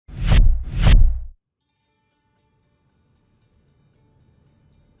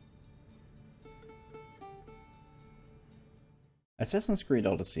Assassin's Creed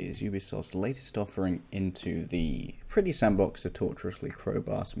Odyssey is Ubisoft's latest offering into the pretty sandbox to tortuously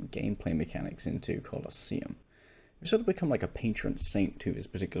crowbar some gameplay mechanics into Colosseum. It's sort of become like a patron saint to this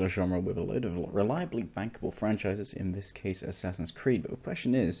particular genre with a load of reliably bankable franchises, in this case Assassin's Creed, but the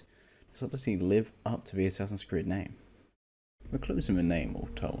question is, does Odyssey live up to the Assassin's Creed name? With clues in the name, all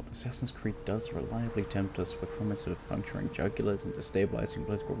told, Assassin's Creed does reliably tempt us with the promise of puncturing jugulars and destabilizing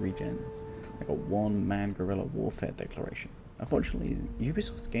political regions, like a one-man guerrilla warfare declaration. Unfortunately,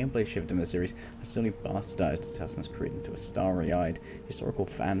 Ubisoft's gameplay shift in the series has slowly bastardized Assassin's Creed into a starry-eyed, historical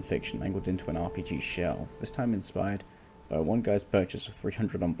fan-fiction mangled into an RPG shell, this time inspired by one guy's purchase of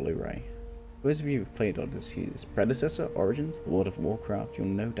 300 on Blu-ray. For those of you who've played Odyssey's predecessor, Origins, World of Warcraft, you'll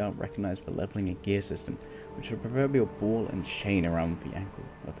no doubt recognize the leveling and gear system, which is a proverbial ball and chain around the ankle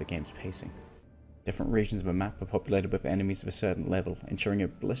of the game's pacing. Different regions of the map are populated with enemies of a certain level, ensuring a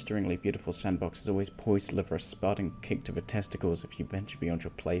blisteringly beautiful sandbox is always poised to deliver a Spartan kick to the testicles if you venture beyond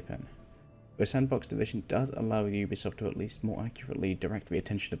your playpen. The sandbox division does allow Ubisoft to at least more accurately direct the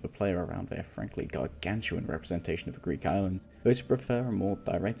attention of the player around their frankly gargantuan representation of the Greek islands. Those who prefer a more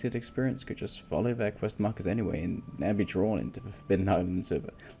directed experience could just follow their quest markers anyway and never be drawn into the Forbidden Islands of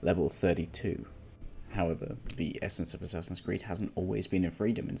level 32. However, the essence of Assassin's Creed hasn't always been in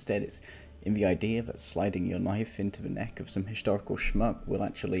freedom. Instead, it's in the idea that sliding your knife into the neck of some historical schmuck will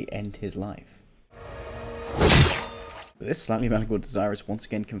actually end his life. But this slightly magical desire is once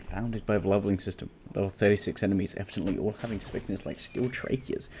again confounded by the leveling system. Level 36 enemies evidently all having spikiness like steel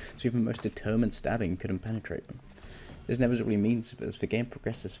tracheas, so even the most determined stabbing couldn't penetrate them. This inevitably means that as the game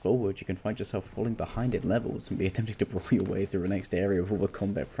progresses forward, you can find yourself falling behind in levels and be attempting to brawl your way through the next area with all the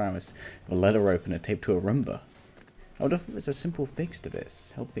combat prowess of a letter opener taped to a Roomba. I would offer there's a simple fix to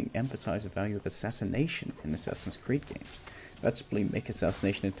this, helping emphasize the value of assassination in Assassin's Creed games. That's simply make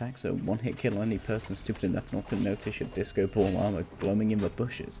assassination attacks a one-hit kill on any person stupid enough not to notice your disco ball armor glowing in the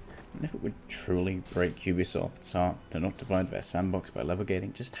bushes. And if it would truly break Ubisoft's heart to not divide their sandbox by level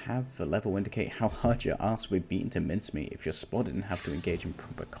gating, just have the level indicate how hard your ass would be beaten to mincemeat if you're spotted and have to engage in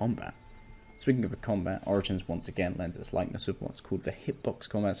proper combat. Speaking of the combat, Origins once again lends its likeness with what's called the hitbox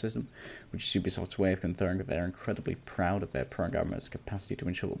combat system, which is Ubisoft's way of conferring that they're incredibly proud of their programmer's capacity to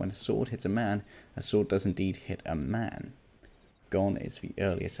ensure that when a sword hits a man, a sword does indeed hit a man. Gone is the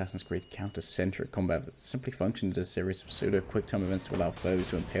early Assassin's Creed counter-centric combat that simply functioned as a series of pseudo quick-time events to allow foes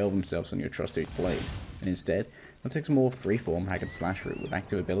to impale themselves on your trusted blade, and instead, it takes a more free-form hack-and-slash route with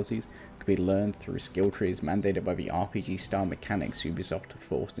active abilities that can be learned through skill trees mandated by the RPG-style mechanics Ubisoft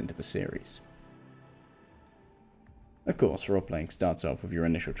forced into the series. Of course, roleplaying starts off with your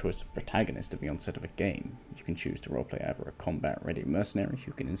initial choice of protagonist at the onset of a game. You can choose to roleplay either a combat-ready mercenary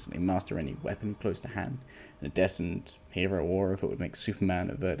who can instantly master any weapon close to hand, and a destined hero aura that would make Superman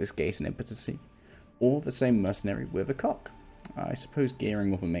avert disgaze and impotency, or the same mercenary with a cock. I suppose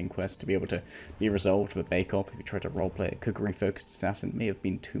gearing with a main quest to be able to be resolved with a bake-off if you try to roleplay a cookery-focused assassin may have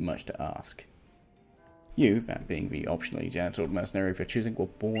been too much to ask. You, that being the optionally gentled mercenary for choosing, were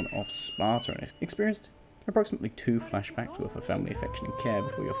born of Sparta and experienced approximately 2 flashbacks worth of family affection and care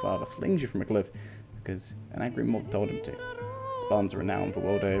before your father flings you from a cliff because an angry mob told him to. Spartans are renowned the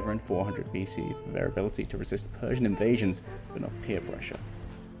world over in 400 BC for their ability to resist Persian invasions but not peer pressure.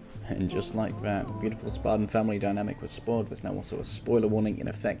 And just like that, the beautiful Spartan family dynamic was spoiled. There's now also a spoiler warning in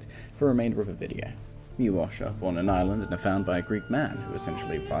effect for the remainder of the video. You wash up on an island and are found by a Greek man who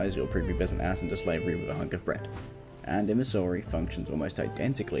essentially buys your prepubescent ass into slavery with a hunk of bread. And in the story, functions almost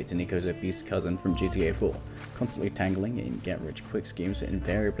identically to Nico's obese cousin from GTA 4, constantly tangling in get-rich-quick schemes that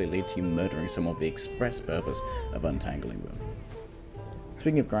invariably lead to you murdering someone for the express purpose of untangling them.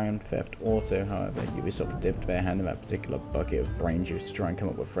 Speaking of Grand Theft Auto, however, Ubisoft dipped their hand in that particular bucket of brain juice to try and come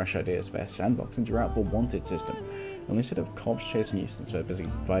up with fresh ideas for their sandbox and drew out the Wanted system. Only instead of cops chasing you since they're busy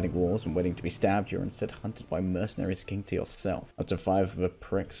fighting wars and waiting to be stabbed, you're instead hunted by mercenaries akin to yourself. Up to 5 of the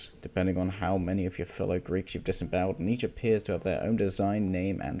pricks, depending on how many of your fellow Greeks you've disemboweled, and each appears to have their own design,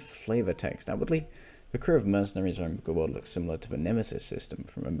 name, and flavor text. Outwardly, the crew of mercenaries around the world looks similar to the Nemesis system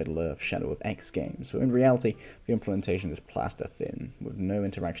from a Middle-earth Shadow of X game, so in reality, the implementation is plaster thin, with no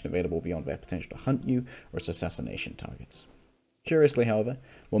interaction available beyond their potential to hunt you or as assassination targets. Curiously, however,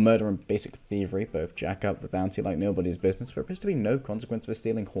 while murder and basic thievery both jack up the bounty like nobody's business, there appears to be no consequence for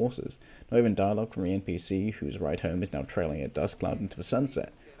stealing horses, not even dialogue from the NPC whose ride home is now trailing a dust cloud into the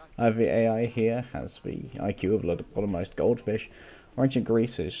sunset. Either the AI here has the IQ of a lobotomized goldfish, or ancient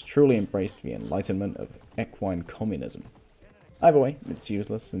Greece has truly embraced the enlightenment of equine communism. Either way, it's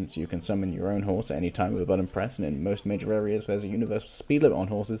useless since you can summon your own horse at any time with a button press, and in most major areas there's a universal speed limit on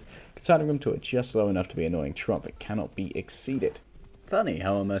horses, consigning them to a just slow enough to be an annoying trot that cannot be exceeded. Funny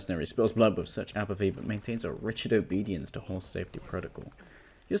how a mercenary spills blood with such apathy but maintains a rigid obedience to horse safety protocol.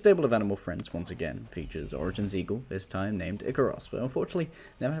 Your stable of animal friends once again features Origin's eagle, this time named Icaros, but unfortunately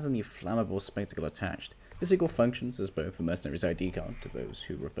never has any flammable spectacle attached. This eagle functions as both a mercenary's ID card to those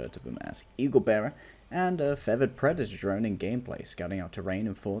who refer to them as Eagle Bearer, and a feathered predator drone in gameplay, scouting out terrain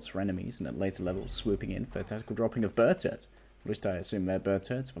and forts for enemies, and at later levels swooping in for tactical dropping of bird turds. At least I assume they're bird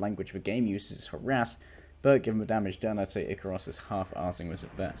turds, for language for game use is harass, but given the damage done, I'd say Icaros is half-arsing this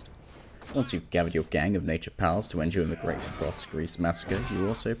at best. Once you've gathered your gang of nature pals to endure the Great Cross Grease Massacre, you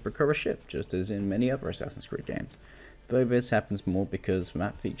also procure a ship, just as in many other Assassin's Creed games. Though this happens more because the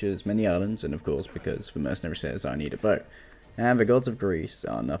map features many islands, and of course because the mercenary says I need a boat. And the gods of Greece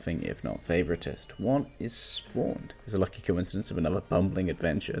are nothing if not favoritist. One is spawned. It's a lucky coincidence of another bumbling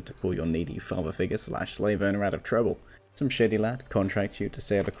adventure to pull your needy father figure / slave owner out of trouble. Some shady lad contracts you to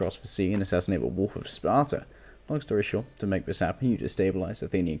sail across the sea and assassinate the Wolf of Sparta. Long story short, to make this happen, you destabilize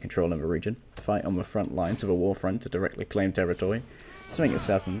Athenian control in the region, fight on the front lines of a war front to directly claim territory, something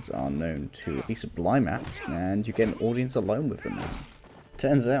assassins are known to be sublime at, and you get an audience alone with them.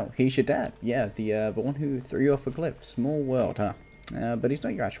 Turns out, he's your dad. Yeah, the one who threw you off a cliff. Small world, huh? But he's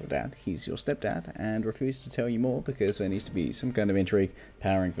not your actual dad, he's your stepdad, and refuses to tell you more because there needs to be some kind of intrigue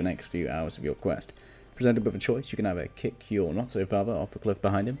powering the next few hours of your quest. Presented with a choice, you can either kick your not-so-father off the cliff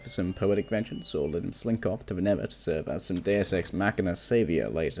behind him for some poetic vengeance, or let him slink off to the nether to serve as some Deus Ex Machina saviour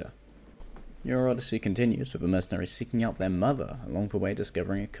later. Your odyssey continues with the mercenaries seeking out their mother, along the way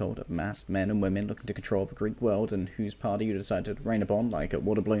discovering a cult of masked men and women looking to control the Greek world, and whose party you decide to rain upon like a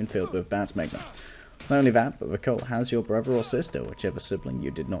water balloon filled with bat magma. Not only that, but the cult has your brother or sister, whichever sibling you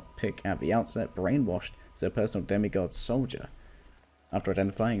did not pick at the outset, brainwashed as their personal demigod soldier. After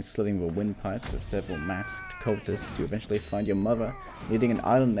identifying and slitting the windpipes of several masked cultists, you eventually find your mother leading an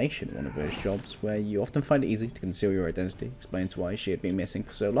island nation, one of those jobs where you often find it easy to conceal your identity, explains why she had been missing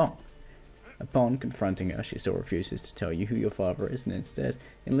for so long. Upon confronting her, she still refuses to tell you who your father is and instead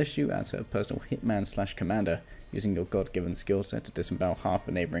enlists you as her personal hitman / commander, using your god-given skill set to disembowel half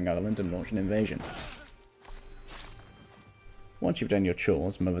a neighbouring island and launch an invasion. Once you've done your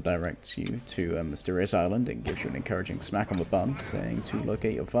chores, Mother directs you to a mysterious island and gives you an encouraging smack on the bum, saying to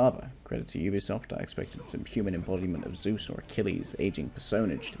locate your father. Credit to Ubisoft, I expected some human embodiment of Zeus or Achilles' aging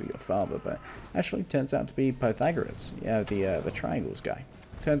personage to be your father, but actually turns out to be Pythagoras, yeah, the triangles guy.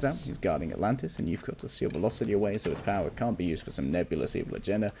 Turns out he's guarding Atlantis, and you've got to seal Velocity away so its power can't be used for some nebulous evil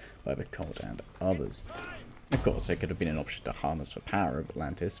agenda by the cult and others. Of course, there could have been an option to harness the power of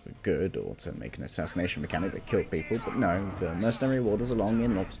Atlantis for good, or to make an assassination mechanic that killed people, but no, the mercenary wanders along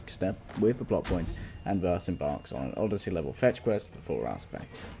in lockstep with the plot points, and thus embarks on an Odyssey-level fetch quest for 4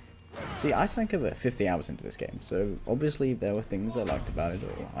 artifacts. See, I sank over 50 hours into this game, so obviously there were things I liked about it,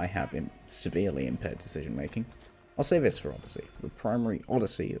 or I have severely impaired decision-making. I'll say this for Odyssey: the primary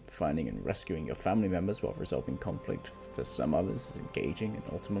Odyssey of finding and rescuing your family members while resolving conflict for some others is engaging and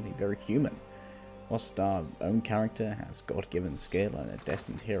ultimately very human. Whilst our own character has god-given skill and a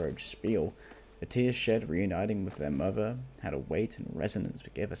destined hero spiel, the tears shed reuniting with their mother had a weight and resonance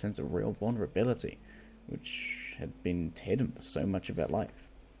that gave a sense of real vulnerability, which had been hidden for so much of their life.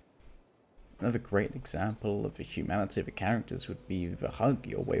 Another great example of the humanity of the characters would be the hug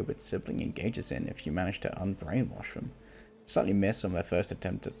your wayward sibling engages in if you manage to unbrainwash them. Slightly miss on their first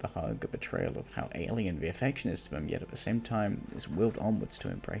attempt at the hug, a betrayal of how alien the affection is to them, yet at the same time is willed onwards to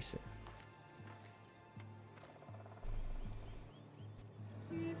embrace it.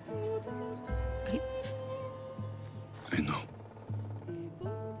 I know.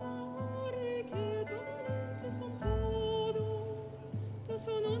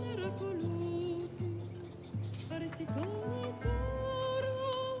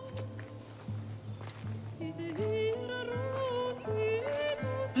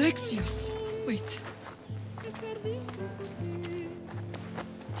 Alexios! Wait.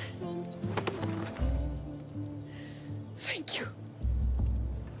 Thank you.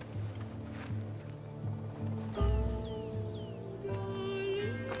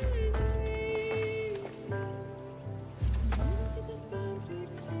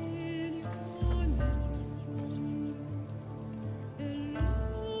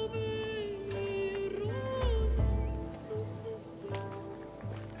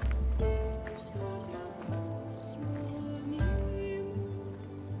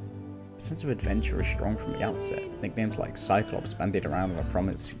 The sense of adventure is strong from the outset. Nicknames like Cyclops bandied around with a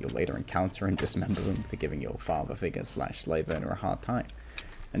promise you'll later encounter and dismember them for giving your father figure / slave owner a hard time.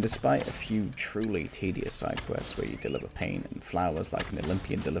 And despite a few truly tedious side quests where you deliver pain and flowers like an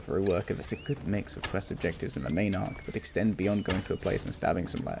Olympian delivery worker, there's a good mix of quest objectives in the main arc that extend beyond going to a place and stabbing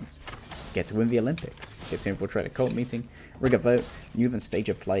some lads. get to win the Olympics, get to infiltrate a cult meeting, rig a vote, and you even stage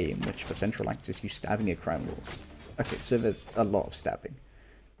a play in which the central act is you stabbing a crime lord. Okay, so there's a lot of stabbing,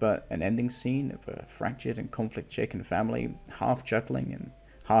 but an ending scene of a fractured and conflict-shaken family, half chuckling and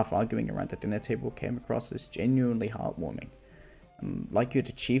half arguing around a dinner table, came across as genuinely heartwarming, and like you'd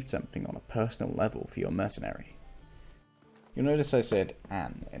achieved something on a personal level for your mercenary. You'll notice I said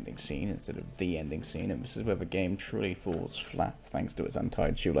an ending scene instead of the ending scene, and this is where the game truly falls flat thanks to its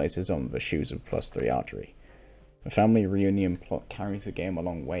untied shoelaces on the shoes of +3 archery. The family reunion plot carries the game a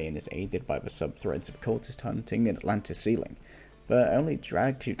long way and is aided by the sub-threads of cultist hunting and Atlantis sealing, but only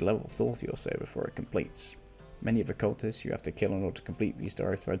drags you to level 30 or so before it completes. Many of the cultists you have to kill in order to complete these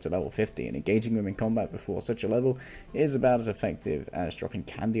story threads at level 50, and engaging them in combat before such a level is about as effective as dropping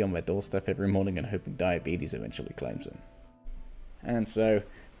candy on their doorstep every morning and hoping diabetes eventually claims them. And so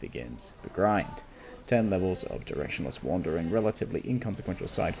begins the grind. 10 levels of directionless wandering, relatively inconsequential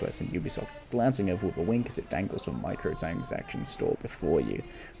side quests, and Ubisoft glancing over with a wink as it dangles some microtransactions stored before you,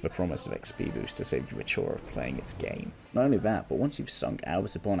 the promise of XP boost to save you a chore of playing its game. Not only that, but once you've sunk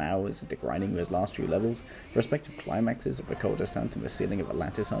hours upon hours into grinding those last few levels, the respective climaxes of the cultist hunt and the sealing of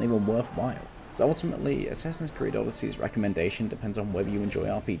Atlantis aren't even worthwhile. So ultimately, Assassin's Creed Odyssey's recommendation depends on whether you enjoy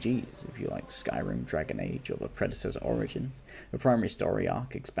RPGs, if you like Skyrim, Dragon Age, or the predecessor Origins. The primary story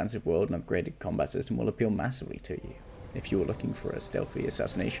arc, expansive world, and upgraded combat system will appeal massively to you. If you are looking for a stealthy,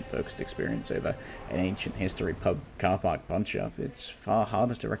 assassination-focused experience over an ancient history pub car park punch-up, it's far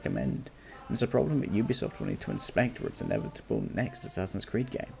harder to recommend, and it's a problem that Ubisoft will need to inspect for its inevitable next Assassin's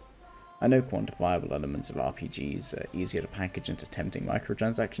Creed game. I know quantifiable elements of RPGs are easier to package into tempting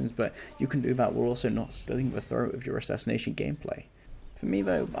microtransactions, but you can do that while also not slitting the throat of your assassination gameplay. For me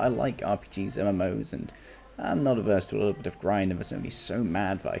though, I like RPGs, MMOs, and I'm not averse to a little bit of grind, and there's only so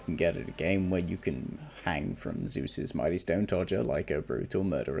mad that I can get at a game where you can hang from Zeus's mighty stone torture like a brutal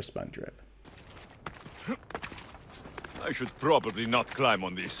murderous spunk drip. I should probably not climb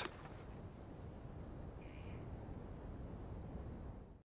on this.